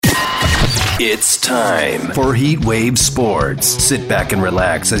It's time for Heat Wave Sports. Sit back and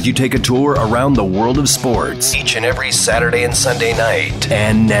relax as you take a tour around the world of sports each and every Saturday and Sunday night.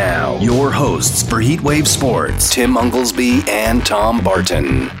 And now, your hosts for Heat Wave Sports, Tim Unglesby and Tom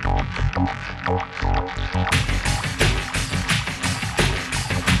Barton.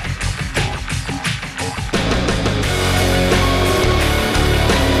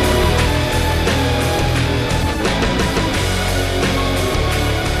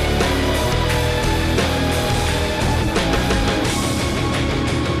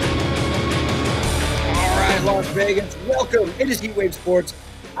 Vegas, welcome. It is Heat Wave Sports.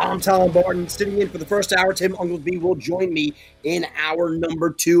 I'm Tom Barton, sitting in for the first hour. Tim Unglesby will join me in hour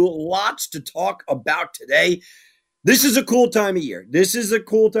number 2. Lots to talk about today. This is a cool time of year. This is a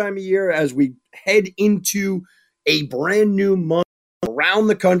cool time of year as we head into a brand new month around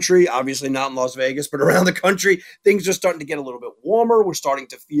the country. Obviously not in Las Vegas, but around the country. Things are starting to get a little bit warmer. We're starting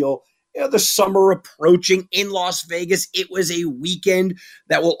to feel the summer approaching in Las Vegas. It was a weekend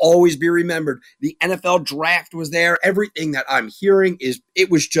that will always be remembered. The NFL draft was there. Everything that I'm hearing is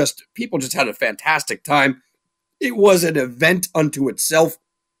it was just, people just had a fantastic time. It was an event unto itself,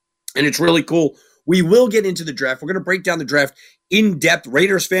 and it's really cool. We will get into the draft. We're going to break down the draft in depth.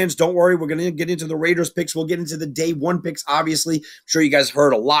 Raiders fans, don't worry. We're going to get into the Raiders picks. We'll get into the day one picks, obviously. I'm sure you guys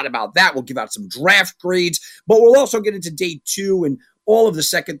heard a lot about that. We'll give out some draft grades, but we'll also get into day 2 and all of the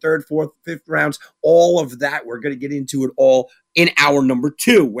second, third, fourth, fifth rounds, all of that. We're going to get into it all in hour number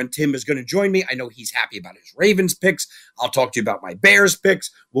 2 when Tim is going to join me. I know he's happy about his Ravens picks. I'll talk to you about my Bears picks.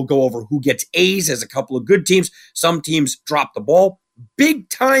 We'll go over who gets A's as a couple of good teams. Some teams drop the ball. Big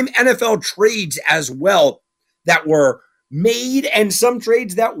time NFL trades as well that were made, and some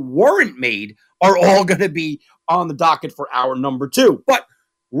trades that weren't made are all going to be on the docket for hour number 2. But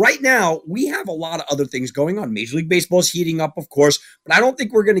right now, we have a lot of other things going on. Major League Baseball is heating up, of course, but I don't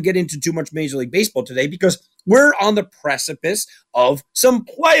think we're going to get into too much Major League Baseball today because we're on the precipice of some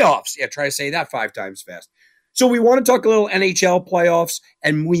playoffs. Yeah, try to say that 5 times fast. So we want to talk a little NHL playoffs,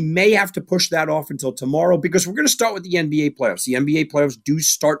 and we may have to push that off until tomorrow because we're going to start with the NBA playoffs. The NBA playoffs do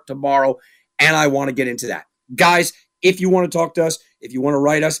start tomorrow, and I want to get into that. Guys, if you want to talk to us, if you want to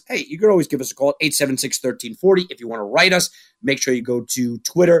write us, hey, you can always give us a call at 876-1340. If you want to write us, make sure you go to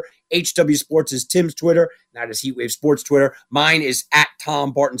Twitter. HW Sports is Tim's Twitter. That is Heatwave Sports Twitter. Mine is at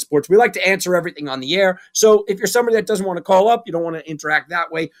Tom Barton Sports. We like to answer everything on the air. So if you're somebody that doesn't want to call up, you don't want to interact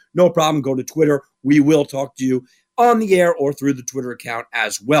that way, no problem. Go to Twitter. We will talk to you on the air or through the Twitter account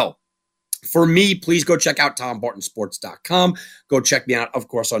as well. For me, please go check out TomBartonSports.com. Go check me out, of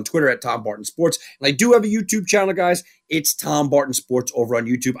course, on Twitter at Tom Barton Sports. And I do have a YouTube channel, guys. It's Tom Barton Sports over on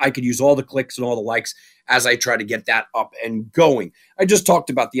YouTube. I could use all the clicks and all the likes as I try to get that up and going. I just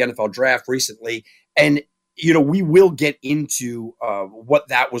talked about the NFL draft recently, and we will get into what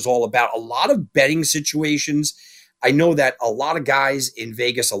that was all about. A lot of betting situations. I know that a lot of guys in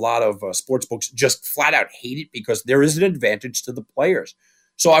Vegas, a lot of sports books just flat out hate it because there is an advantage to the players.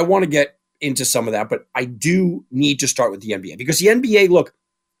 So I want to get into some of that, but I do need to start with the NBA because the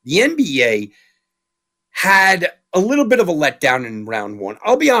NBA had a little bit of a letdown in round 1.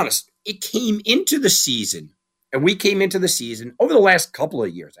 I'll be honest. It came into the season, and we came into the season over the last couple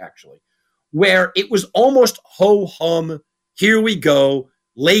of years, actually, where it was almost ho-hum, here we go,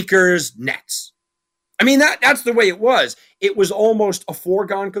 Lakers, Nets. I mean, that's the way it was. It was almost a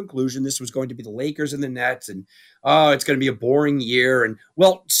foregone conclusion. This was going to be the Lakers and the Nets, and it's going to be a boring year. And,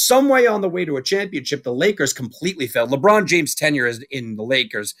 well, some way on the way to a championship, the Lakers completely failed. LeBron James' tenure in the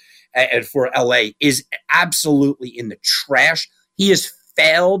Lakers and for L.A. is absolutely in the trash. He has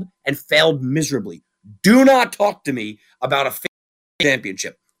failed and failed miserably. Do not talk to me about a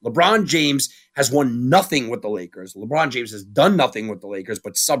championship. LeBron James has won nothing with the Lakers. LeBron James has done nothing with the Lakers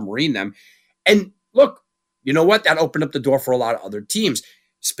but submarine them. And look, you know what? That opened up the door for a lot of other teams,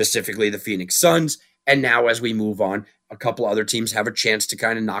 specifically the Phoenix Suns. And now as we move on, a couple other teams have a chance to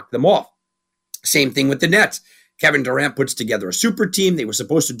kind of knock them off. Same thing with the Nets. Kevin Durant puts together a super team. They were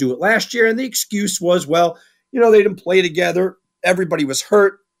supposed to do it last year, and the excuse was, well, they didn't play together. Everybody was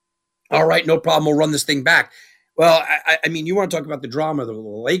hurt. All right, no problem. We'll run this thing back. Well, I mean, you want to talk about the drama of the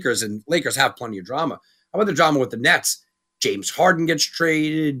Lakers, and Lakers have plenty of drama. How about the drama with the Nets? James Harden gets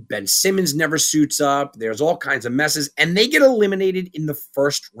traded. Ben Simmons never suits up. There's all kinds of messes, and they get eliminated in the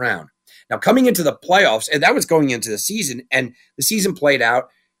first round. Now, coming into the playoffs, and that was going into the season, and the season played out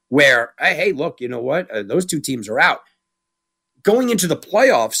where, hey, look, you know what? Those two teams are out. Going into the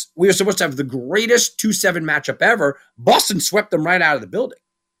playoffs, we were supposed to have the greatest 2-7 matchup ever. Boston swept them right out of the building.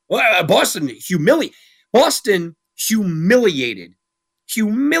 Well, Boston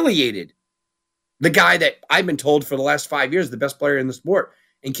humiliated the guy that I've been told for the last 5 years, the best player in the sport.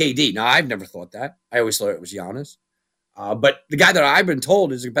 and KD. Now, I've never thought that. I always thought it was Giannis. But the guy that I've been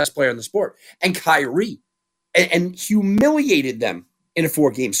told is the best player in the sport, and Kyrie, and humiliated them in a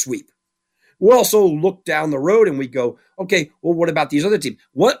 4-game sweep. We also look down the road and we go, okay, well, what about these other teams?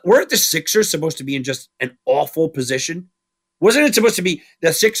 Weren't the Sixers supposed to be in just an awful position? Wasn't it supposed to be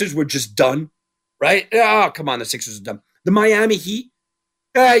the Sixers were just done, right? Oh, come on, the Sixers are done. The Miami Heat,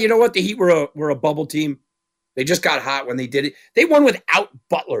 you know what? The Heat were a bubble team. They just got hot when they did it. They won without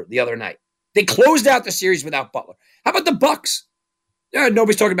Butler the other night. They closed out the series without Butler. How about the Bucks?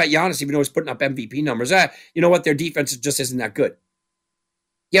 Nobody's talking about Giannis, even though he's putting up MVP numbers. You know what? Their defense just isn't that good.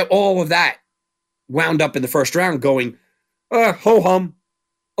 Yet all of that wound up in the first round going, ho-hum.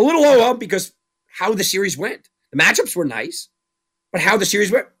 A little ho-hum because how the series went. The matchups were nice, but how the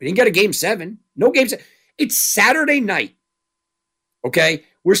series went. We didn't get a game 7. No game 7. It's Saturday night, okay?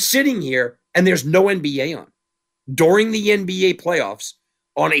 We're sitting here, and there's no NBA on during the NBA playoffs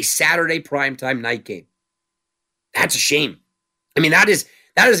on a Saturday primetime night game. That's a shame. I mean, that is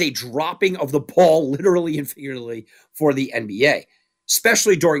a dropping of the ball, literally and figuratively, for the NBA,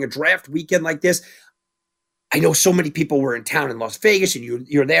 especially during a draft weekend like this. I know so many people were in town in Las Vegas, and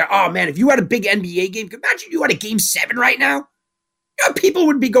you're there. Oh, man, if you had a big NBA game, imagine you had a game 7 right now. You know, people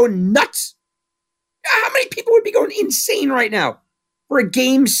would be going nuts. How many people would be going insane right now for a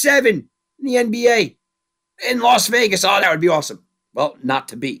game 7 in the NBA in Las Vegas? Oh, that would be awesome. Well, not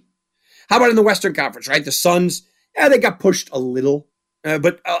to be. How about in the Western Conference, right? The Suns, they got pushed a little,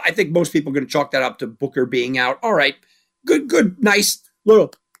 but I think most people are going to chalk that up to Booker being out. All right, good, nice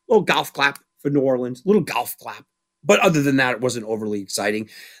little golf clap for New Orleans, little golf clap. But other than that, it wasn't overly exciting.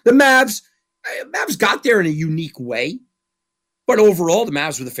 The Mavs got there in a unique way, but overall, the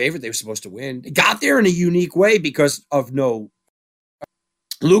Mavs were the favorite. They were supposed to win. They got there in a unique way because of no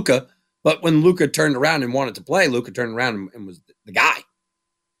Luka. But when Luka turned around and wanted to play, Luka turned around and was the guy.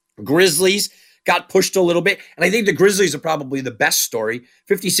 Grizzlies got pushed a little bit. And I think the Grizzlies are probably the best story.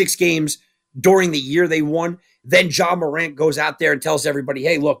 56 games during the year they won. Then Ja Morant goes out there and tells everybody,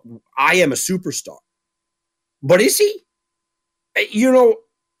 hey, look, I am a superstar. But is he? You know,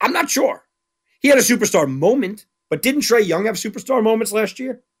 I'm not sure. He had a superstar moment, but didn't Trae Young have superstar moments last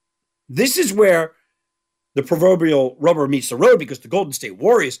year? This is where the proverbial rubber meets the road, because the Golden State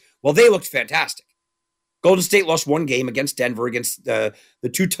Warriors, well, they looked fantastic. Golden State lost one game against Denver, against the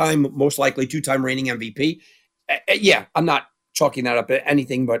most likely two-time reigning MVP. Yeah, I'm not chalking that up to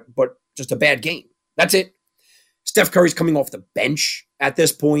anything but just a bad game. That's it. Steph Curry's coming off the bench at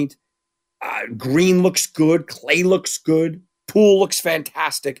this point. Green looks good. Clay looks good. Poole looks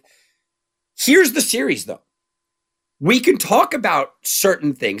fantastic. Here's the series, though. We can talk about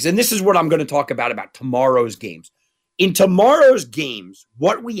certain things, and this is what I'm going to talk about tomorrow's games. In tomorrow's games,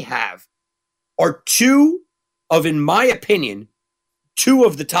 what we have are in my opinion, two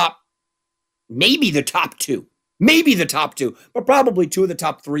of the top, maybe the top two, but probably 2 of the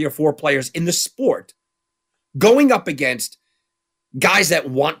top 3 or 4 players in the sport going up against guys that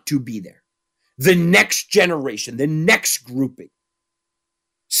want to be there. The next generation, the next grouping.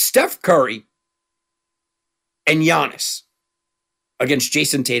 Steph Curry and Giannis against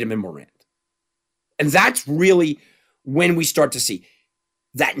Jason Tatum and Morant. And that's really when we start to see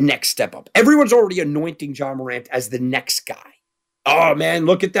that next step up. Everyone's already anointing Ja Morant as the next guy. Oh, man,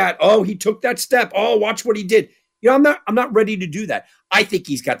 look at that. Oh, he took that step. Oh, watch what he did. You know, I'm not ready to do that. I think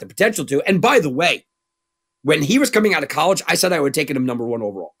he's got the potential to. And by the way, when he was coming out of college, I said I would have taken him number 1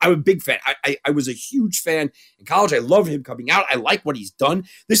 overall. I'm a big fan. I was a huge fan in college. I love him coming out. I like what he's done.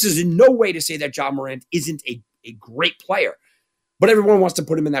 This is in no way to say that Ja Morant isn't a great player, but everyone wants to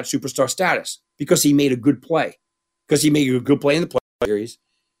put him in that superstar status because he made a good play, because he made a good play in the playoff series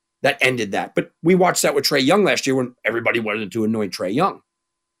that ended that. But we watched that with Trae Young last year when everybody wanted to anoint Trae Young.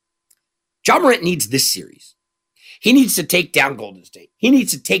 Ja Morant needs this series. He needs to take down Golden State. He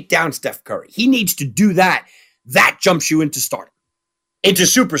needs to take down Steph Curry. He needs to do that. That jumps you into stardom, into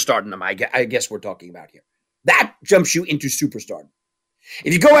superstardom, I guess we're talking about here. That jumps you into superstardom.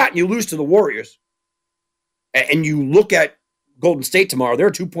 If you go out and you lose to the Warriors, and you look at Golden State tomorrow, they're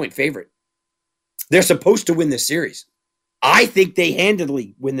a 2-point favorite. They're supposed to win this series. I think they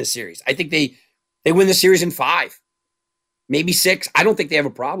handily win this series. I think they win the series in 5, maybe 6. I don't think they have a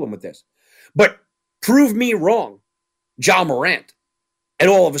problem with this. But prove me wrong, Ja Morant, and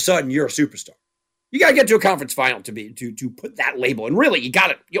all of a sudden you're a superstar. You got to get to a conference final to put that label. And really,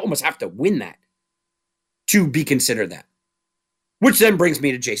 you almost have to win that to be considered that. Which then brings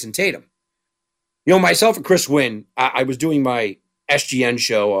me to Jason Tatum. You know, myself and Chris Wynn, I was doing my SGN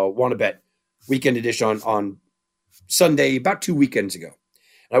show, Wanna Bet Weekend Edition on Sunday, about 2 weekends ago.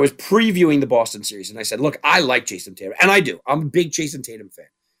 And I was previewing the Boston series, and I said, look, I like Jason Tatum, and I do. I'm a big Jason Tatum fan.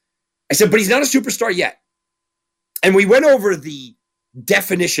 I said, but he's not a superstar yet. And we went over the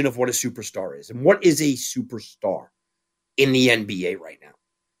definition of what a superstar is and what is a superstar in the NBA right now.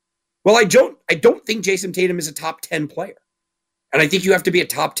 Well, I don't think Jason Tatum is a top 10 player. And I think you have to be a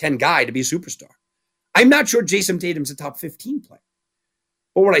top 10 guy to be a superstar. I'm not sure Jason Tatum's a top 15 player.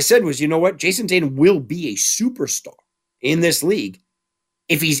 But what I said was, you know what? Jason Tatum will be a superstar in this league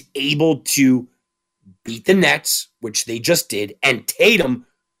if he's able to beat the Nets, which they just did, and Tatum,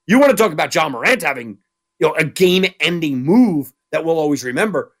 you want to talk about Ja Morant having, a game-ending move that we'll always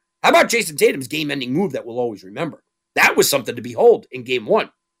remember. How about Jason Tatum's game-ending move that we'll always remember? That was something to behold in game one.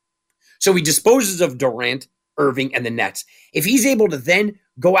 So he disposes of Durant, Irving, and the Nets. If he's able to then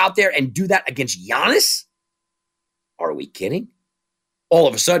go out there and do that against Giannis, are we kidding? All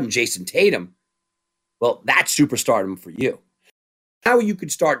of a sudden, Jason Tatum, well, that's superstardom for you. How you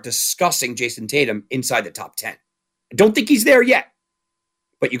could start discussing Jason Tatum inside the top 10. I don't think he's there yet,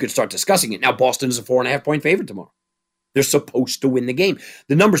 but you could start discussing it. Now, Boston is a 4.5-point favorite tomorrow. They're supposed to win the game.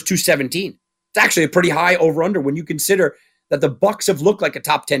 The number's 217. It's actually a pretty high over-under when you consider that the Bucks have looked like a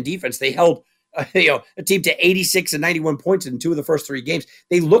top 10 defense. They held a team to 86 and 91 points in 2 of the first 3 games.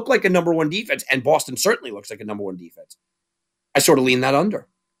 They look like a number 1 defense, and Boston certainly looks like a number 1 defense. I sort of lean that under.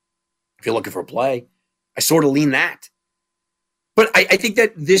 If you're looking for a play, I sort of lean that. But I think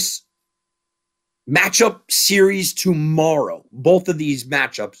that this matchup series tomorrow, both of these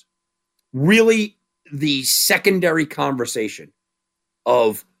matchups, really the secondary conversation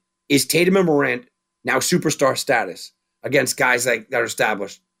of is Tatum and Morant now superstar status against guys that are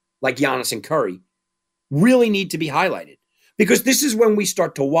established like Giannis and Curry really need to be highlighted because this is when we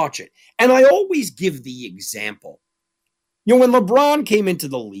start to watch it. And I always give the example. When LeBron came into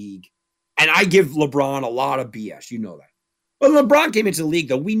the league, and I give LeBron a lot of BS, you know that. When LeBron came into the league,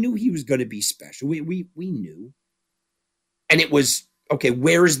 though, we knew he was going to be special. We knew. And it was, okay,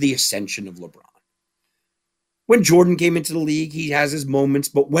 where is the ascension of LeBron? When Jordan came into the league, he has his moments,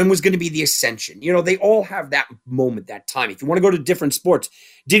 but when was going to be the ascension? They all have that moment, that time. If you want to go to different sports,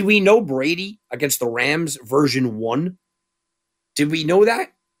 did we know Brady against the Rams version 1? Did we know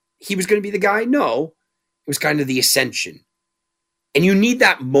that he was going to be the guy? No. It was kind of the ascension. And you need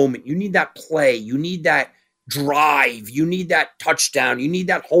that moment. You need that play. You need that drive. You need that touchdown. You need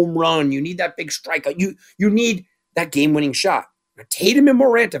that home run. You need that big strikeout. You need that game-winning shot. Now, Tatum and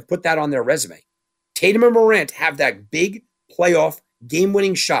Morant have put that on their resume. Tatum and Morant have that big playoff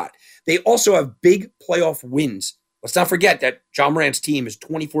game-winning shot. They also have big playoff wins. Let's not forget that Ja Morant's team is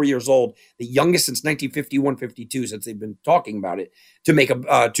 24 years old, the youngest since 1951-52, since they've been talking about it,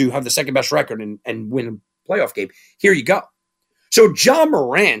 to have the second best record and win a playoff game. Here you go. So Ja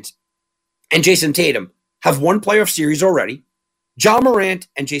Morant and Jason Tatum have won playoff series already. Ja Morant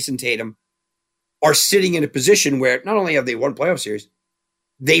and Jason Tatum are sitting in a position where not only have they won playoff series,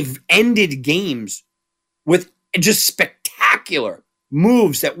 they've ended games with just spectacular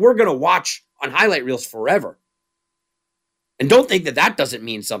moves that we're going to watch on highlight reels forever. And don't think that doesn't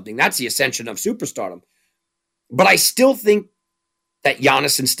mean something. That's the ascension of superstardom. But I still think that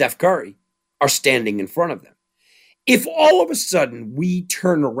Giannis and Steph Curry are standing in front of them. If all of a sudden we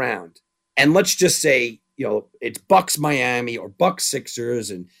turn around and let's just say, it's Bucks Miami or Bucks Sixers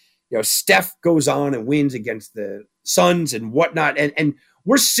and, Steph goes on and wins against the Suns and whatnot. And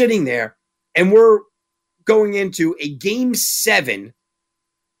we're sitting there and we're going into a game 7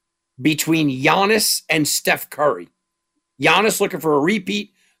 between Giannis and Steph Curry. Giannis looking for a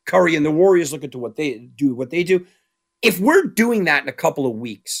repeat. Curry and the Warriors looking to what they do. If we're doing that in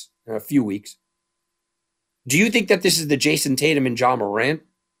a few weeks, do you think that this is the Jason Tatum and Ja Morant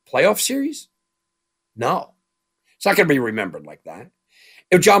playoff series? No. It's not going to be remembered like that.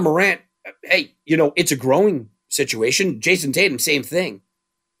 If Ja Morant, hey, it's a growing situation. Jason Tatum, same thing.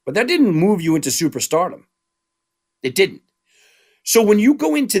 But that didn't move you into superstardom. It didn't. So when you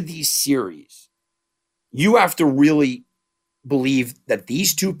go into these series, you have to really believe that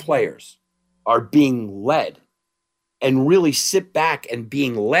these two players are being led and really sit back and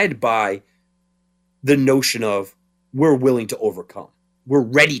being led by the notion of we're willing to overcome. We're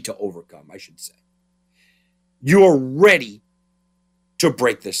ready to overcome, I should say. You're ready to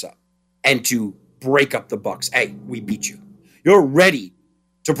break this up and to break up the Bucks. Hey, we beat you. You're ready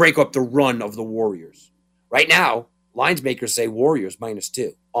to break up the run of the Warriors. Right now, lines makers say Warriors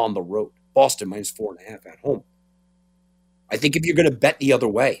 -2 on the road. Boston -4.5 at home. I think if you're going to bet the other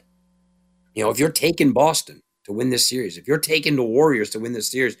way, if you're taking Boston to win this series, if you're taking the Warriors to win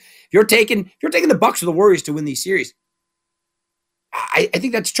this series, if you're taking the Bucks or the Warriors to win these series, I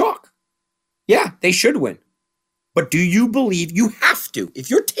think that's chalk. Yeah, they should win. But do you believe you have to? If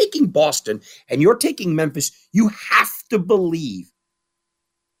you're taking Boston and you're taking Memphis, you have to believe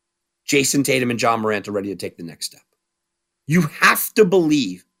Jason Tatum and John Morant are ready to take the next step. You have to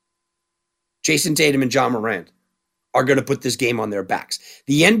believe Jason Tatum and John Morant are going to put this game on their backs.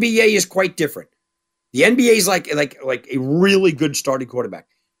 The NBA is quite different. The NBA is like a really good starting quarterback.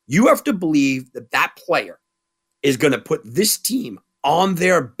 You have to believe that player is going to put this team on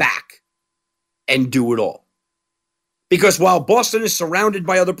their back and do it all. Because while Boston is surrounded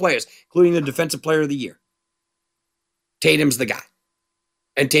by other players, including the Defensive Player of the Year, Tatum's the guy.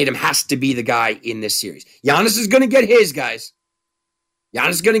 And Tatum has to be the guy in this series. Giannis is going to get his, guys.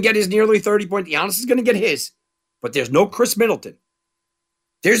 Giannis is going to get his nearly 30 points. Giannis is going to get his. But there's no Chris Middleton.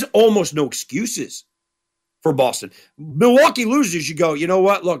 There's almost no excuses for Boston. Milwaukee loses, you go, you know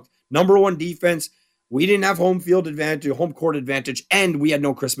what? Look, number one defense. We didn't have home field advantage, home court advantage, and we had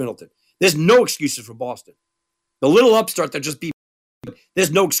no Chris Middleton. There's no excuses for Boston. The little upstart that just beat,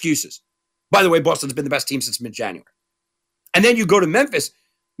 there's no excuses. By the way, Boston's been the best team since mid-January. And then you go to Memphis.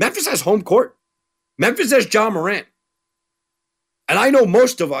 Memphis has home court. Memphis has John Morant. And I know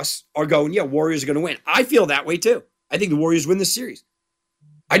most of us are going, yeah, Warriors are going to win. I feel that way too. I think the Warriors win this series.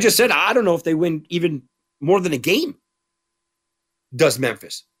 I just said, I don't know if they win even more than a game. Does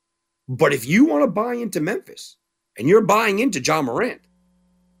Memphis. But if you want to buy into Memphis and you're buying into John Morant,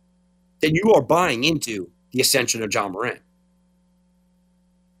 then you are buying into the ascension of John Morant.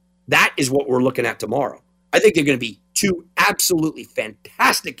 That is what we're looking at tomorrow. I think they're going to be two absolutely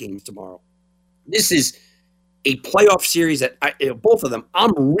fantastic games tomorrow. This is a playoff series that both of them,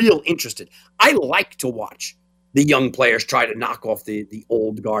 I'm real interested. I like to watch the young players try to knock off the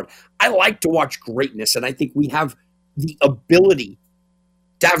old guard. I like to watch greatness, and I think we have the ability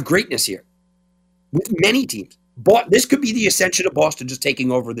to have greatness here with many teams. But this could be the ascension of Boston just taking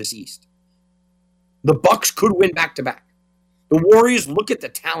over this East. The Bucks could win back-to-back. The Warriors look at the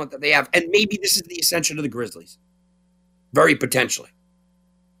talent that they have, and maybe this is the ascension of the Grizzlies. Very potentially.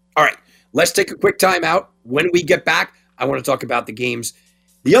 All right, let's take a quick time out. When we get back, I want to talk about the games,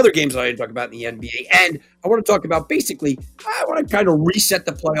 the other games I didn't talk about in the NBA, and I want to talk about basically, I want to kind of reset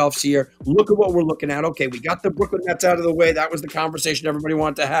the playoffs here, look at what we're looking at. Okay, we got the Brooklyn Nets out of the way. That was the conversation everybody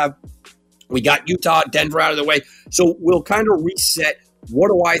wanted to have. We got Utah, Denver out of the way. So we'll kind of reset. What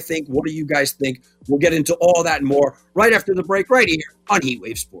do I think? What do you guys think? We'll get into all that and more right after the break right here on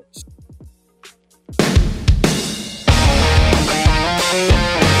Heatwave Sports.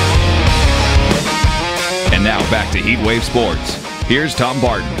 And now back to Heatwave Sports. Here's Tom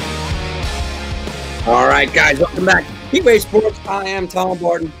Barton. All right, guys, welcome back. Heatwave Sports. I am Tom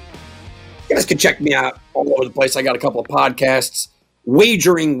Barton. You guys can check me out all over the place. I got a couple of podcasts.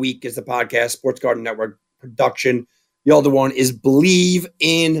 Wagering Week is the podcast, Sports Garden Network production. The other one is Believe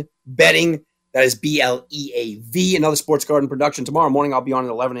in Betting. That is BLEAV, another Sports Garden production. Tomorrow morning, I'll be on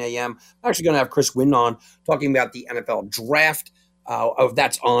at 11 a.m. I'm actually going to have Chris Wynn on talking about the NFL draft.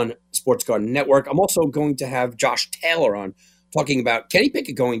 That's on Sports Garden Network. I'm also going to have Josh Taylor on talking about Kenny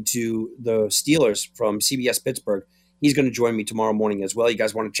Pickett going to the Steelers from CBS Pittsburgh. He's going to join me tomorrow morning as well. You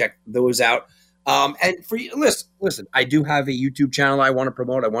guys want to check those out. And for you, listen, I do have a YouTube channel I want to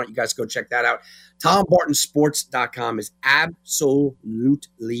promote. I want you guys to go check that out. TomBartonSports.com is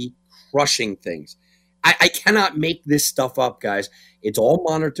absolutely crushing things. I cannot make this stuff up, guys. It's all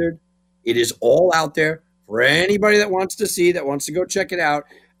monitored. It is all out there for anybody that wants to see, that wants to go check it out.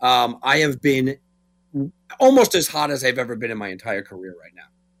 I have been almost as hot as I've ever been in my entire career right now.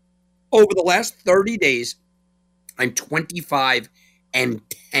 Over the last 30 days, I'm 25-10.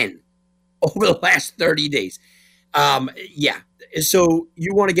 Over the last 30 days. Yeah. So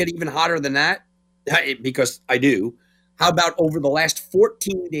you want to get even hotter than that? Because I do. How about over the last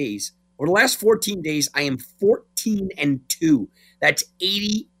 14 days? Over the last 14 days, I am 14-2. That's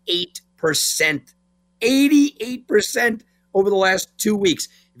 88%. 88% over the last 2 weeks.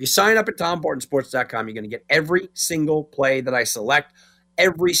 If you sign up at TomBartonSports.com, you're going to get every single play that I select,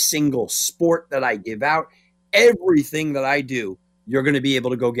 every single sport that I give out, everything that I do. You're going to be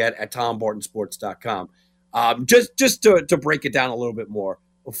able to go get at TomBartonSports.com. Just to break it down a little bit more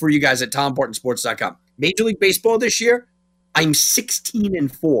for you guys at TomBartonSports.com. Major League Baseball this year, I'm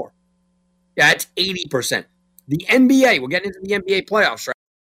 16-4. That's 80%. The NBA, we're getting into the NBA playoffs, right?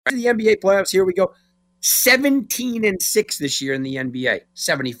 The NBA playoffs, here we go. 17-6 this year in the NBA,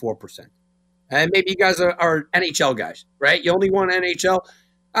 74%. And maybe you guys are NHL guys, right? You only won NHL.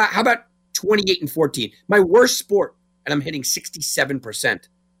 How about 28-14? My worst sport, and I'm hitting 67%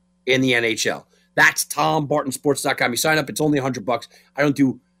 in the NHL. That's TomBartonSports.com. You sign up, it's only $100. I don't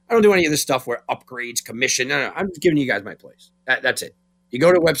do any of this stuff where upgrades, commission. No. I'm just giving you guys my plays. That's it. You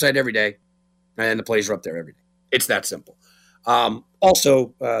go to the website every day, and the plays are up there every day. It's that simple.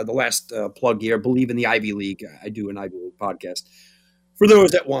 Also, the last plug here, Believe in the Ivy League. I do an Ivy League podcast. for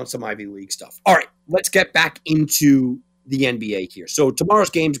those that want some Ivy League stuff. All right, let's get back into the NBA here. So tomorrow's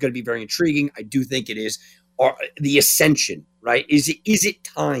game is going to be very intriguing. I do think it is. The ascension, right? Is it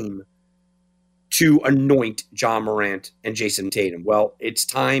time to anoint John Morant and Jason Tatum? Well, it's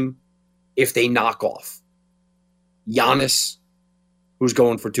time if they knock off Giannis, who's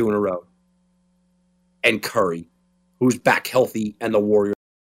going for 2 in a row, and Curry, who's back healthy, and the Warriors.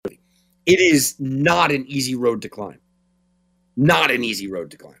 It is not an easy road to climb. Not an easy road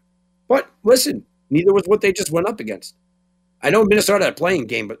to climb. But listen, neither was what they just went up against. I know Minnesota had a playing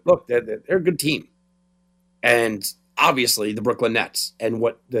game, but look, they're a good team. And obviously the Brooklyn Nets and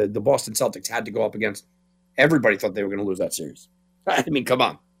what the Boston Celtics had to go up against, everybody thought they were going to lose that series. I mean, come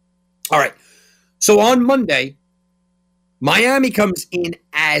on. All right. So on Monday, Miami comes in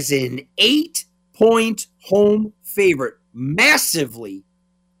as an 8-point home favorite. Massively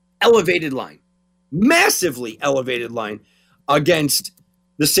elevated line against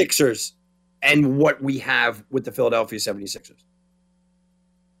the Sixers and what we have with the Philadelphia 76ers.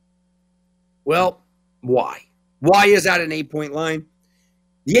 Well, why? Why is that an 8-point line?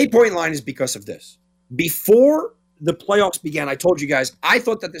 The 8-point line is because of this. Before the playoffs began, I told you guys, I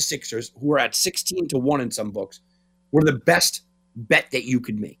thought that the Sixers, who are at 16-1 in some books, were the best bet that you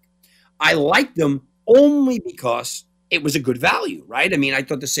could make. I liked them only because it was a good value, right? I mean, I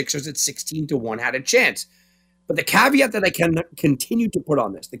thought the Sixers at 16-1 had a chance. But the caveat that I can continue to put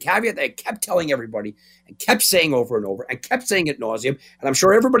on this, the caveat that I kept telling everybody and kept saying over and over and kept saying ad nauseum, and I'm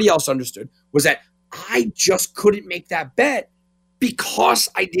sure everybody else understood, was that I just couldn't make that bet because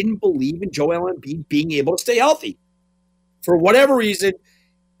I didn't believe in Joel Embiid being able to stay healthy. For whatever reason,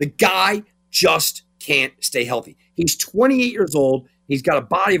 the guy just can't stay healthy. He's 28 years old. He's got a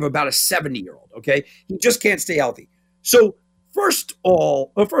body of about a 70-year-old, okay? He just can't stay healthy. So first of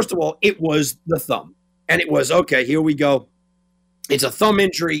all, it was the thumb. And it was, okay, here we go. It's a thumb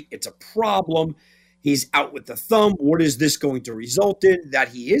injury. It's a problem. He's out with the thumb. What is this going to result in? That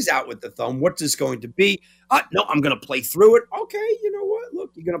he is out with the thumb. What's this going to be? No, I'm going to play through it. Okay, you know what?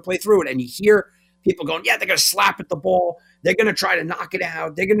 Look, you're going to play through it. And you hear people going, yeah, they're going to slap at the ball. They're going to try to knock it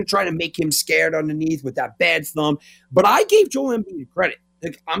out. They're going to try to make him scared underneath with that bad thumb. But I gave Joel Embiid credit.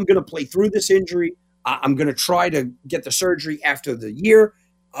 Like, I'm going to play through this injury. I'm going to try to get the surgery after the year.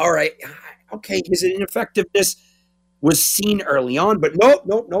 All right. Okay, his ineffectiveness was seen early on, but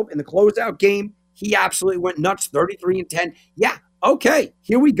nope. In the closeout game, he absolutely went nuts, 33-10. Yeah, okay,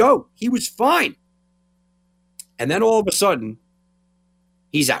 here we go. He was fine. And then all of a sudden,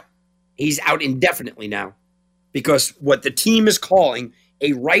 he's out. He's out indefinitely now because what the team is calling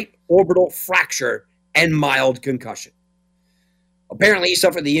a right orbital fracture and mild concussion. Apparently, he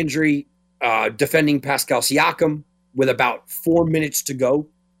suffered the injury defending Pascal Siakam with about 4 minutes to go.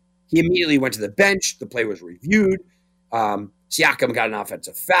 He immediately went to the bench. The play was reviewed. Siakam got an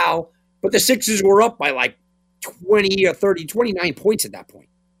offensive foul. But the Sixers were up by like 20 or 30, 29 points at that point.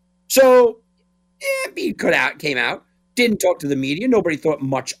 So, Embiid came out, didn't talk to the media. Nobody thought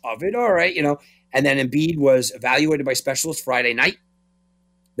much of it. All right, And then Embiid was evaluated by specialists Friday night.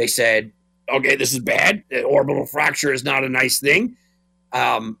 They said, okay, this is bad. The orbital fracture is not a nice thing.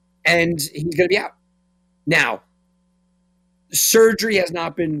 And he's going to be out. Now, surgery has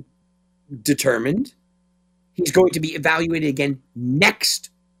not been determined. He's going to be evaluated again next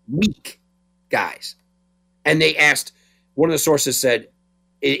week, guys. And they asked, one of the sources said,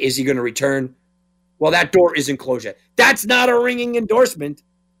 is he going to return? Well, that door isn't closed yet. That's not a ringing endorsement.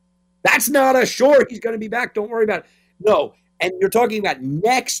 That's not a sure he's going to be back. Don't worry about it. No. And you're talking about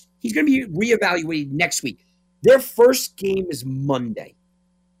he's going to be reevaluated next week. Their first game is Monday.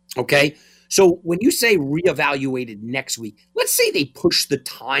 Okay? So when you say reevaluated next week, let's say they push the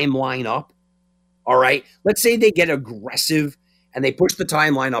timeline up, all right? Let's say they get aggressive and they push the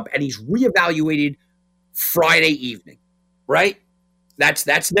timeline up and he's reevaluated Friday evening, right?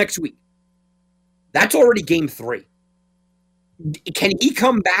 That's next week. That's already game 3. Can he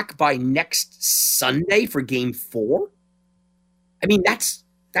come back by next Sunday for game 4? I mean, that's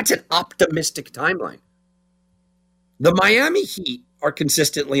an optimistic timeline. The Miami Heat are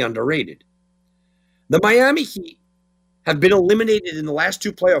consistently underrated. The Miami Heat have been eliminated in the last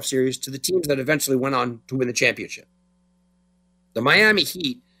 2 playoff series to the teams that eventually went on to win the championship. The Miami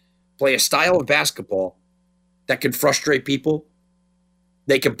Heat play a style of basketball that can frustrate people.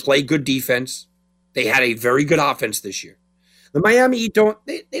 They can play good defense. They had a very good offense this year. The Miami Heat don't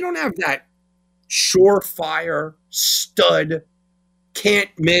have that surefire, stud, can't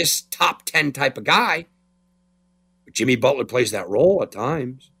miss, top 10 type of guy. But Jimmy Butler plays that role at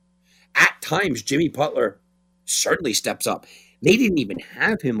times. At times, Jimmy Butler certainly steps up. They didn't even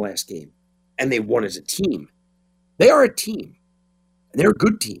have him last game, and they won as a team. They are a team. And they're a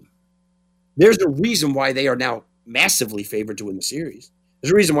good team. There's a reason why they are now massively favored to win the series.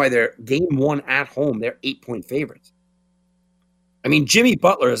 There's a reason why they're game one at home. They're 8-point favorites. I mean, Jimmy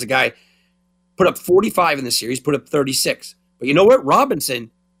Butler is a guy put up 45 in the series, put up 36. But you know what? Robinson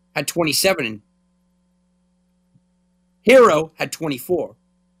had 27 and Hero had 24.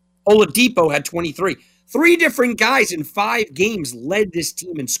 Oladipo had 23. 3 different guys in 5 games led this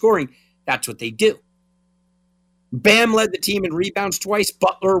team in scoring. That's what they do. Bam led the team in rebounds twice,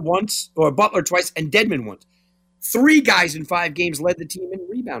 Butler twice, and Dedmon once. 3 guys in 5 games led the team in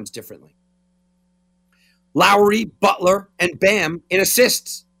rebounds differently. Lowry, Butler, and Bam in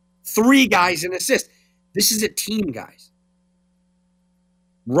assists. 3 guys in assists. This is a team, guys.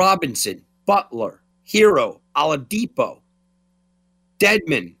 Robinson, Butler, Hero, Oladipo,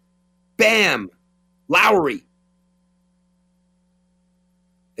 Dedmon, Bam, Lowry.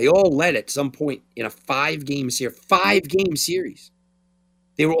 They all led at some point in a 5-game series. 5-game series.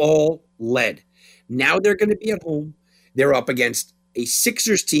 They were all led. Now they're going to be at home. They're up against a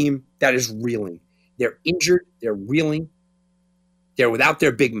Sixers team that is reeling. They're injured. They're reeling. They're without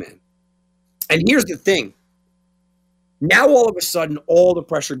their big man. And here's the thing. Now all of a sudden, all the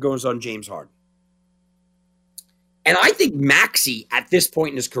pressure goes on James Harden. And I think Maxey, at this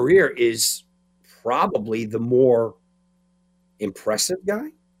point in his career, is probably the more impressive guy,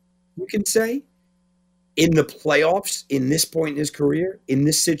 you can say, in the playoffs, in this point in his career, in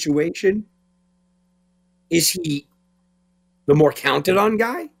this situation. Is he the more counted on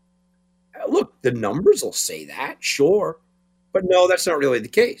guy? Look, the numbers will say that, sure. But no, that's not really the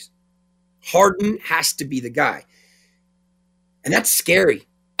case. Harden has to be the guy. And that's scary.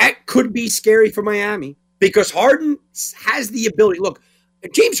 That could be scary for Miami because Harden has the ability. Look,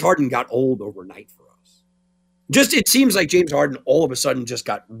 James Harden got old overnight for us. It seems like James Harden all of a sudden just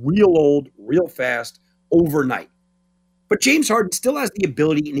got real old, real fast, overnight. But James Harden still has the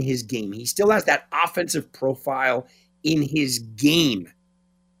ability in his game. He still has that offensive profile in his game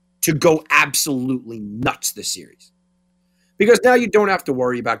to go absolutely nuts this series. Because now you don't have to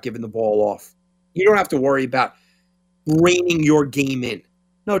worry about giving the ball off. You don't have to worry about reining your game in.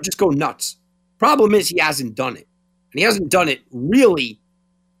 No, just go nuts. Problem is he hasn't done it. And he hasn't done it really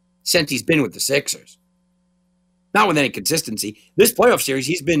since he's been with the Sixers. Not with any consistency. This playoff series,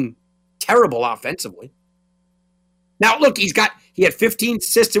 he's been terrible offensively. Now, look, he had 15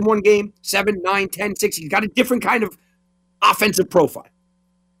 assists in one game, 7, 9, 10, 6. He's got a different kind of offensive profile.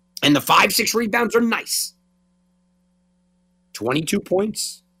 And the 5-6 rebounds are nice. 22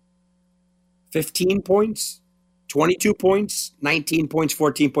 points, 15 points, 22 points, 19 points,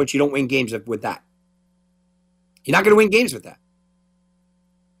 14 points. You don't win games with that. You're not going to win games with that.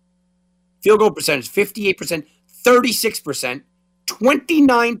 Field goal percentage, 58%, 36%,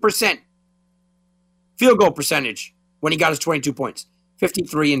 29% field goal percentage when he got his 22 points.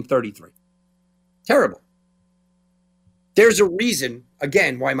 53 and 33. Terrible. There's a reason,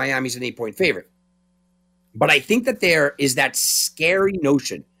 again, why Miami's an 8-point favorite. But I think that there is that scary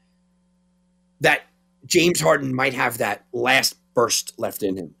notion that James Harden might have that last burst left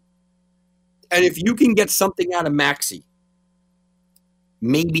in him. And if you can get something out of Maxey,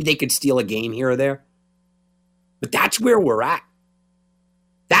 maybe they could steal a game here or there. But that's where we're at.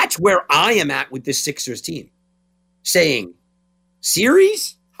 That's where I am at with this Sixers team. Saying,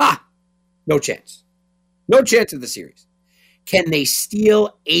 series? Ha! No chance. No chance of the series. Can they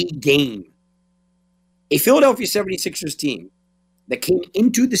steal a game? A Philadelphia 76ers team that came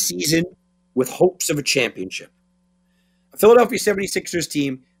into the season with hopes of a championship. A Philadelphia 76ers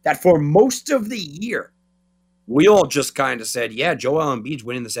team that for most of the year, we all just kind of said, yeah, Joel Embiid's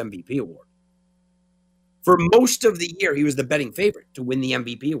winning this MVP award. For most of the year, he was the betting favorite to win the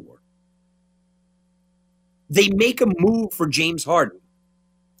MVP award. They make a move for James Harden,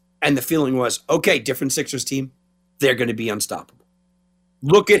 and the feeling was, okay, different Sixers team, they're going to be unstoppable.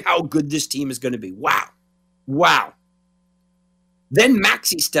 Look at how good this team is going to be. Wow. Wow. Then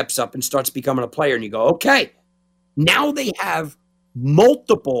Maxey steps up and starts becoming a player, and you go, okay, now they have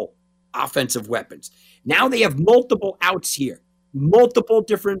multiple offensive weapons. Now they have multiple outs here, multiple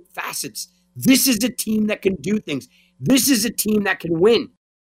different facets. This is a team that can do things. This is a team that can win.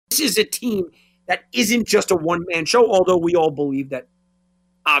 This is a team that isn't just a one-man show, although we all believe that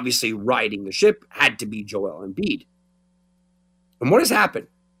obviously riding the ship had to be Joel Embiid. And what has happened?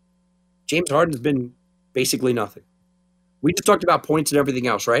 James Harden's been basically nothing. We just talked about points and everything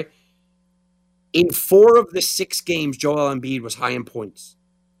else, right? In 4 of the 6 games, Joel Embiid was high in points.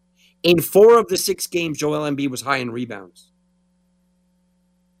 In 4 of the 6 games, Joel Embiid was high in rebounds.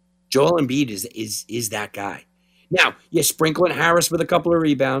 Joel Embiid is that guy. Now, you sprinkle in Harris with a couple of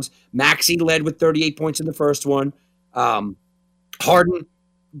rebounds. Maxey led with 38 points in the first one. Harden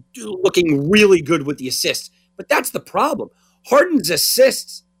looking really good with the assists. But that's the problem. Harden's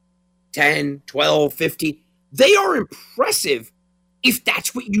assists, 10, 12, 15, they are impressive if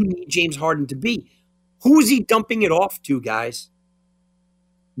that's what you need James Harden to be. Who is he dumping it off to, guys?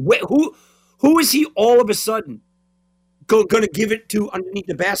 Who is he all of a sudden going to give it to underneath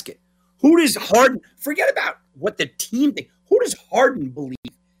the basket? Who does Harden, forget about what the team thinks, who does Harden believe?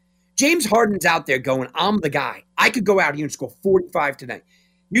 James Harden's out there going, I'm the guy. I could go out here and score 45 tonight.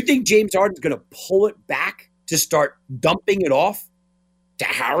 You think James Harden's going to pull it back to start dumping it off to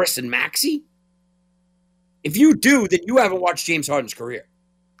Harris and Maxey? If you do, then you haven't watched James Harden's career.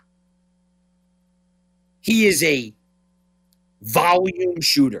 He is a volume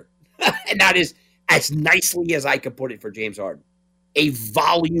shooter. And that is as nicely as I could put it for James Harden. A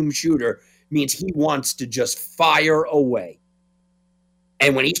volume shooter means he wants to just fire away.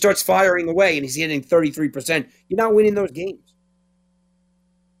 And when he starts firing away and he's hitting 33%, you're not winning those games.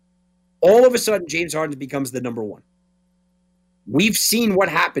 All of a sudden, James Harden becomes the number one. We've seen what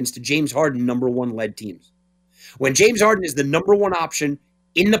happens to James Harden number one led teams. When James Harden is the number one option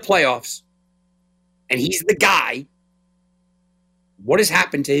in the playoffs and he's the guy, what has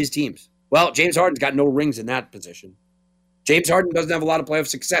happened to his teams? Well, James Harden's got no rings in that position. James Harden doesn't have a lot of playoff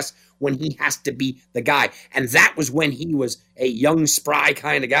success when he has to be the guy. And that was when he was a young, spry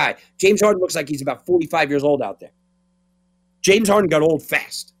kind of guy. James Harden looks like he's about 45 years old out there. James Harden got old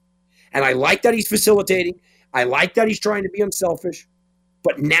fast. And I like that he's facilitating. I like that he's trying to be unselfish.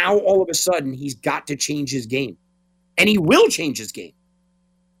 But now, all of a sudden, he's got to change his game. And he will change his game.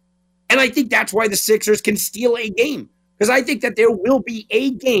 And I think that's why the Sixers can steal a game. Because I think that there will be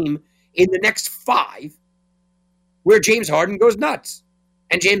a game in the next 5 where James Harden goes nuts.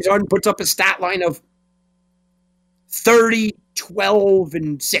 And James Harden puts up a stat line of 30, 12,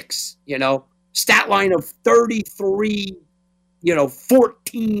 and 6, Stat line of 33,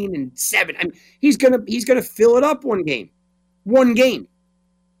 14 and 7. I mean, he's gonna fill it up one game.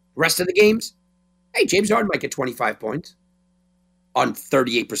 Rest of the games, hey, James Harden might get 25 points on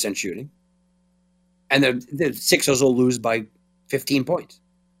 38% shooting. And the Sixers will lose by 15 points.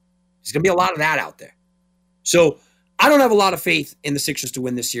 There's going to be a lot of that out there. So I don't have a lot of faith in the Sixers to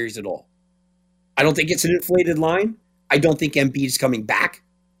win this series at all. I don't think it's an inflated line. I don't think Embiid is coming back.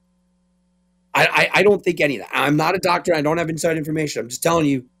 I don't think any of that. I'm not a doctor. I don't have inside information. I'm just telling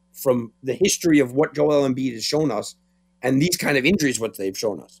you from the history of what Joel Embiid has shown us and these kind of injuries, what they've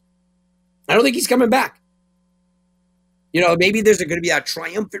shown us. I don't think he's coming back. Maybe there's going to be a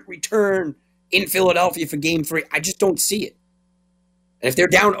triumphant return in Philadelphia for Game 3. I just don't see it. And if they're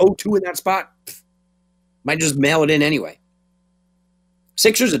down 0-2 in that spot, might just mail it in anyway.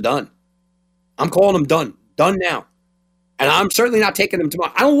 Sixers are done. I'm calling them done. Done now. And I'm certainly not taking them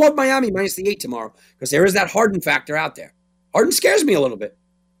tomorrow. I don't love Miami minus the 8 tomorrow because there is that Harden factor out there. Harden scares me a little bit.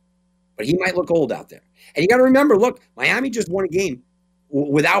 But he might look old out there. And you got to remember, look, Miami just won a game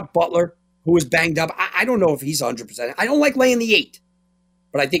without Butler, who was banged up. I don't know if he's 100%. I don't like laying the 8.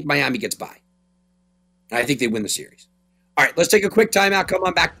 But I think Miami gets by. And I think they win the series. All right, let's take a quick timeout. Come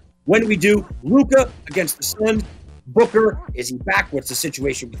on back. When we do, Luka against the Suns. Booker, is he back? What's the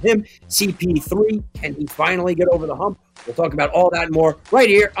situation with him? CP3, can he finally get over the hump? We'll talk about all that and more right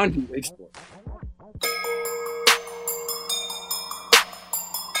here on Heat Wave Sports.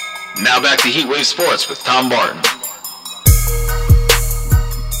 Now back to Heat Wave Sports with Tom Barton.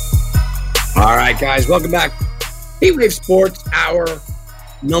 All right, guys, welcome back. Heat Wave Sports, hour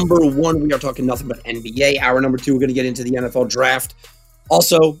number 1. We are talking nothing but NBA. Hour number 2, we're going to get into the NFL draft.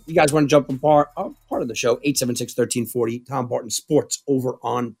 Also, you guys want to jump on part of the show, 876-1340, Tom Barton Sports over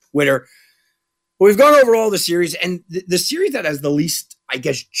on Twitter. Well, we've gone over all the series, and the series that has the least, I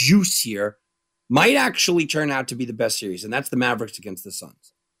guess, juice here might actually turn out to be the best series, and that's the Mavericks against the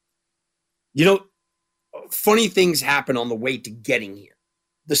Suns. Funny things happen on the way to getting here.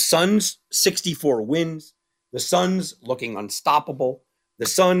 The Suns, 64 wins. The Suns looking unstoppable. The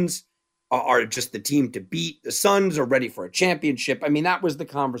Suns are just the team to beat. The Suns are ready for a championship. I mean, that was the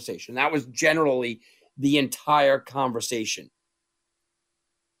conversation. That was generally the entire conversation.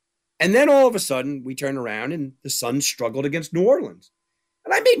 And then all of a sudden, we turn around and the Suns struggled against New Orleans.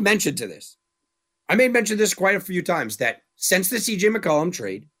 And I made mention to this. I made mention to this quite a few times, that since the C.J. McCollum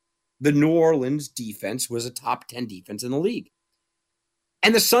trade, the New Orleans defense was a top 10 defense in the league.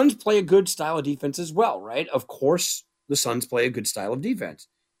 And the Suns play a good style of defense as well, right? Of course, the Suns play a good style of defense.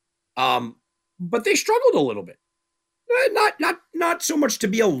 But they struggled a little bit. Not so much to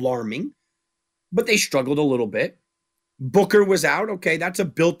be alarming, but they struggled a little bit. Booker was out. Okay, that's a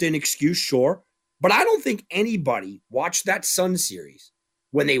built-in excuse, sure. But I don't think anybody watched that Suns series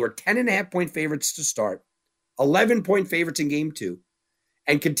when they were 10.5-point favorites to start, 11-point favorites in game 2,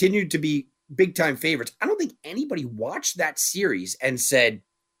 and continued to be big-time favorites. I don't think anybody watched that series and said,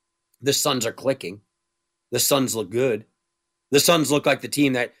 the Suns are clicking. The Suns look good. The Suns look like the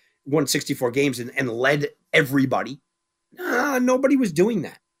team that won 64 games and led everybody. Nah, nobody was doing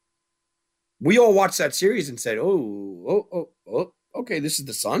that. We all watched that series and said, okay, this is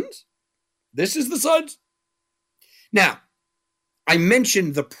the Suns? This is the Suns? Now, I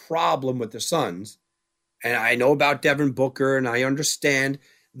mentioned the problem with the Suns, and I know about Devin Booker, and I understand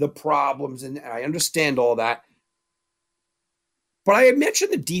the problems, and I understand all that. But I had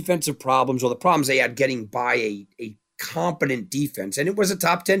mentioned the defensive problems, or the problems they had getting by a competent defense. And it was a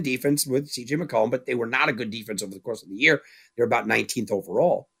top 10 defense with CJ McCollum, but they were not a good defense over the course of the year. They were about 19th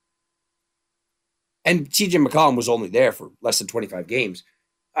overall. And CJ McCollum was only there for less than 25 games.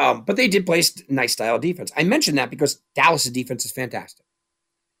 But they did play nice style defense. I mentioned that because Dallas' defense is fantastic.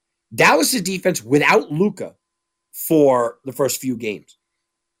 Dallas' defense without Luka for the first few games.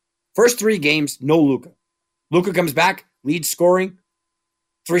 First 3 games, no Luka. Luka comes back, leads scoring,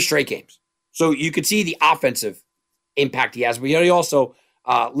 3 straight games. So you could see the offensive impact he has. But he also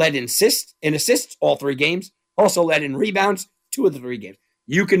led in assists all 3 games. Also led in rebounds 2 of the 3 games.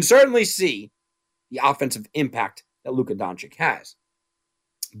 You can certainly see the offensive impact that Luka Doncic has.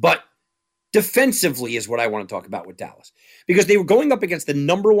 But defensively is what I want to talk about with Dallas, because they were going up against the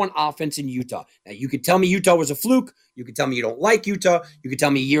number 1 offense in Utah. Now, you could tell me Utah was a fluke. You could tell me you don't like Utah. You could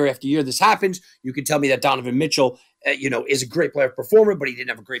tell me year after year this happens. You could tell me that Donovan Mitchell, is a great playoff performer, but he didn't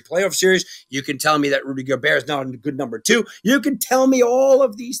have a great playoff series. You can tell me that Rudy Gobert is not a good number 2. You can tell me all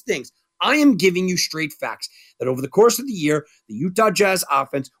of these things. I am giving you straight facts that over the course of the year, the Utah Jazz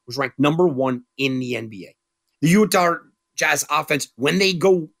offense was ranked number 1 in the NBA. The Utah Jazz offense, when they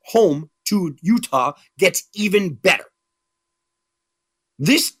go home to Utah, gets even better.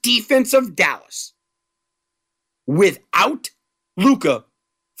 This defense of Dallas, without Luka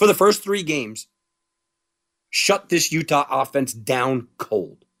for the first 3 games, shut this Utah offense down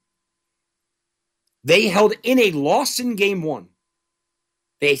cold. They held in a loss in game 1.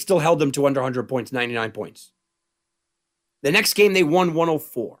 They still held them to under 100 points, 99 points. The next game, they won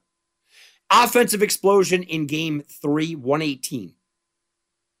 104. Offensive explosion in game 3, 118.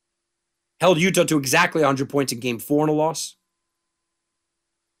 Held Utah to exactly 100 points in game 4 in a loss.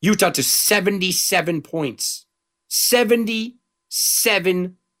 Utah to 77 points.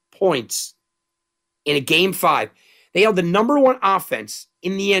 77 points in a game 5. They held the number 1 offense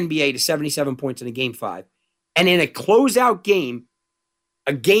in the NBA to 77 points in a game 5. And in a closeout game,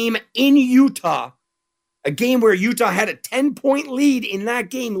 a game in Utah, a game where Utah had a 10-point lead in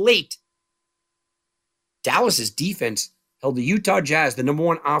that game late, Dallas's defense held the Utah Jazz, the number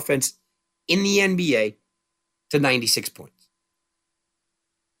 1 offense in the NBA, to 96 points.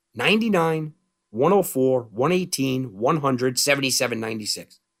 99, 104, 118, 100, 77,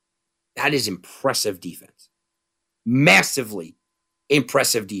 96. That is impressive defense. Massively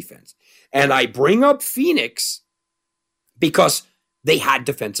impressive defense. And I bring up Phoenix because they had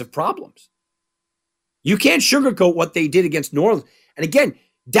defensive problems. You can't sugarcoat what they did against New Orleans. And again,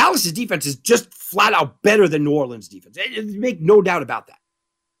 Dallas' defense is just flat out better than New Orleans' defense. Make no doubt about that.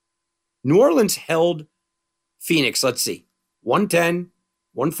 New Orleans held Phoenix, let's see, 110,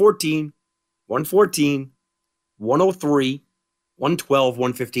 114, 114, 103, 112,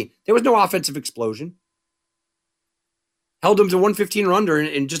 115. There was no offensive explosion. Held them to 115 or under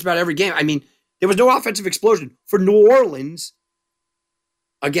in just about every game. I mean, there was no offensive explosion for New Orleans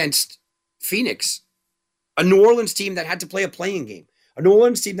against Phoenix. A New Orleans team that had to play a playing game. A New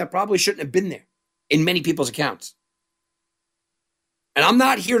Orleans team that probably shouldn't have been there in many people's accounts. And I'm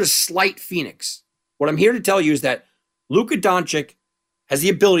not here to slight Phoenix. What I'm here to tell you is that Luka Doncic has the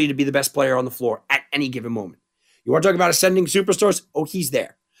ability to be the best player on the floor at any given moment. You want to talk about ascending superstars? Oh, he's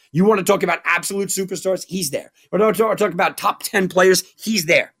there. You want to talk about absolute superstars? He's there. You want to talk about top 10 players? He's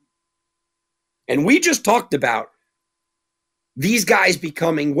there. And we just talked about these guys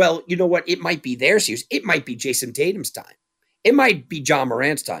becoming, well, you know what? It might be their series. It might be Jason Tatum's time. It might be John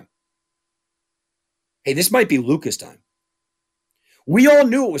Morant's time. Hey, this might be Luka's time. We all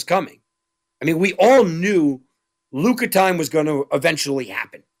knew it was coming. I mean, we all knew Luka time was going to eventually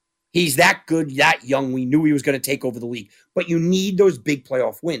happen. He's that good, that young. We knew he was going to take over the league. But you need those big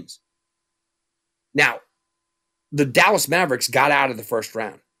playoff wins. Now, the Dallas Mavericks got out of the first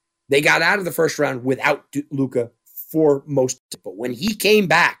round. They got out of the first round without Luka for most. But when he came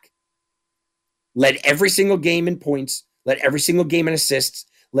back, led every single game in points, led every single game in assists,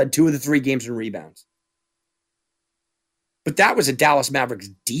 led 2 of the 3 games in rebounds. But that was a Dallas Mavericks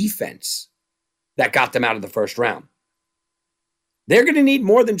defense that got them out of the first round. They're going to need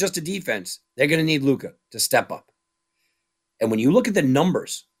more than just a defense. They're going to need Luka to step up. And when you look at the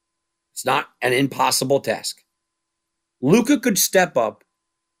numbers, it's not an impossible task. Luka could step up,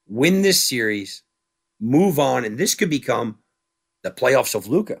 win this series, move on, and this could become the playoffs of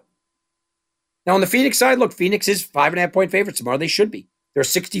Luka. Now, on the Phoenix side, look, Phoenix is 5.5-point favorites tomorrow. They should be. They're a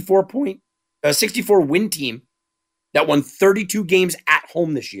 64 win team that won 32 games at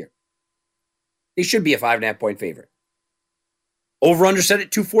home this year. They should be a 5.5-point favorite. Over-under set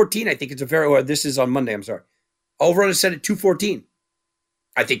at 214. I think it's this is on Monday, I'm sorry. Over-under set at 214.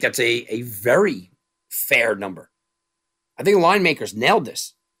 I think that's a very fair number. I think the line makers nailed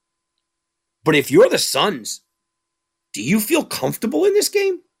this. But if you're the Suns, do you feel comfortable in this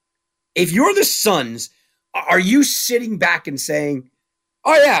game? If you're the Suns, are you sitting back and saying,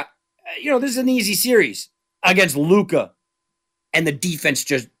 oh yeah, this is an easy series against Luka, and the defense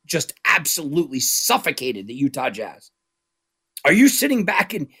just absolutely suffocated the Utah Jazz? Are you sitting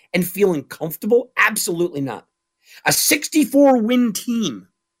back and feeling comfortable? Absolutely not. A 64-win team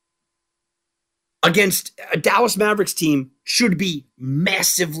against a Dallas Mavericks team should be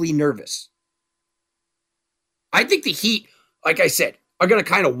massively nervous. I think the Heat, like I said, are going to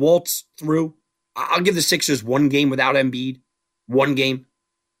kind of waltz through. I'll give the Sixers one game without Embiid. One game.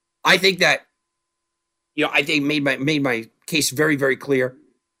 I think that, I think made my case very, very clear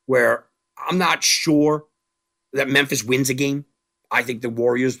where I'm not sure that Memphis wins a game. I think the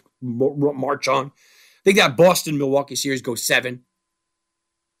Warriors march on. I think that Boston-Milwaukee series goes 7.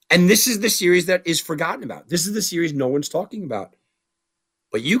 And this is the series that is forgotten about. This is the series no one's talking about.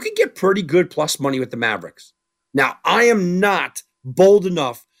 But you can get pretty good plus money with the Mavericks. Now, I am not bold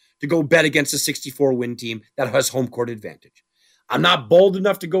enough to go bet against a 64-win team that has home court advantage. I'm not bold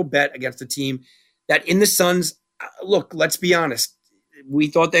enough to go bet against a team that in the Suns, look, let's be honest. We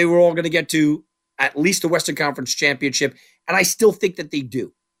thought they were all going to get to at least the Western Conference Championship, and I still think that they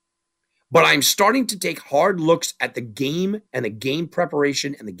do. But I'm starting to take hard looks at the game and the game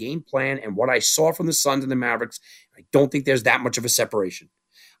preparation and the game plan and what I saw from the Suns and the Mavericks. I don't think there's that much of a separation.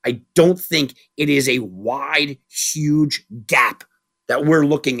 I don't think it is a wide, huge gap that we're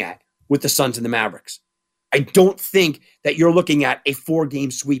looking at with the Suns and the Mavericks. I don't think that you're looking at a 4-game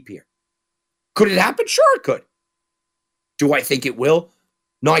sweep here. Could it happen? Sure, it could. Do I think it will?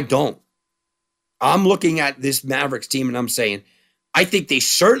 No, I don't. I'm looking at this Mavericks team and I'm saying, I think they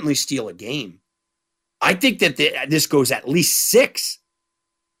certainly steal a game. I think that this goes at least 6.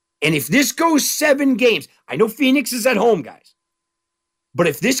 And if this goes 7 games, I know Phoenix is at home, guys. But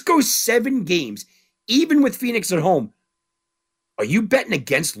if this goes 7 games, even with Phoenix at home, are you betting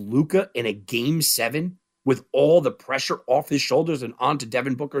against Luka in a game 7 with all the pressure off his shoulders and onto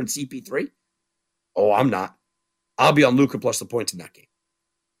Devin Booker and CP3? Oh, I'm not. I'll be on Luka plus the points in that game.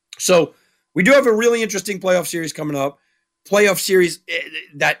 So we do have a really interesting playoff series coming up. Playoff series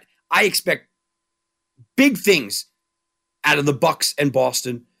that I expect big things out of the Bucks and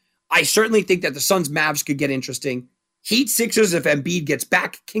Boston. I certainly think that the Suns Mavs could get interesting. Heat Sixers, if Embiid gets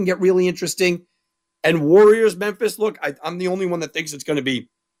back, can get really interesting. And Warriors Memphis, look, I'm the only one that thinks it's going to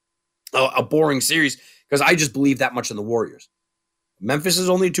be a boring series because I just believe that much in the Warriors. Memphis is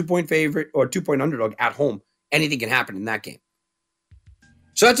only a 2-point favorite or 2-point underdog at home. Anything can happen in that game.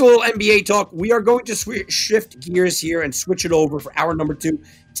 So that's a little NBA talk. We are going to shift gears here and switch it over for hour number 2.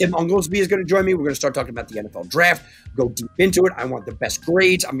 Tim Unglesby is going to join me. We're going to start talking about the NFL draft, go deep into it. I want the best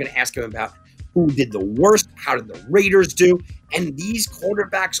grades. I'm going to ask him about who did the worst, how did the Raiders do, and these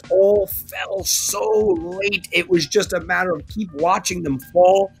quarterbacks all fell so late. It was just a matter of keep watching them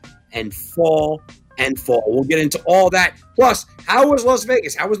fall and fall and fall. We'll get into all that. Plus, how was Las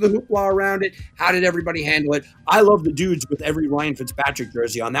Vegas? How was the hoopla around it? How did everybody handle it? I love the dudes with every Ryan Fitzpatrick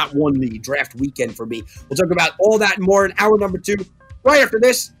jersey on. That won the draft weekend for me. We'll talk about all that and more in hour number 2 right after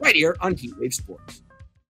this, right here on Heat Wave Sports.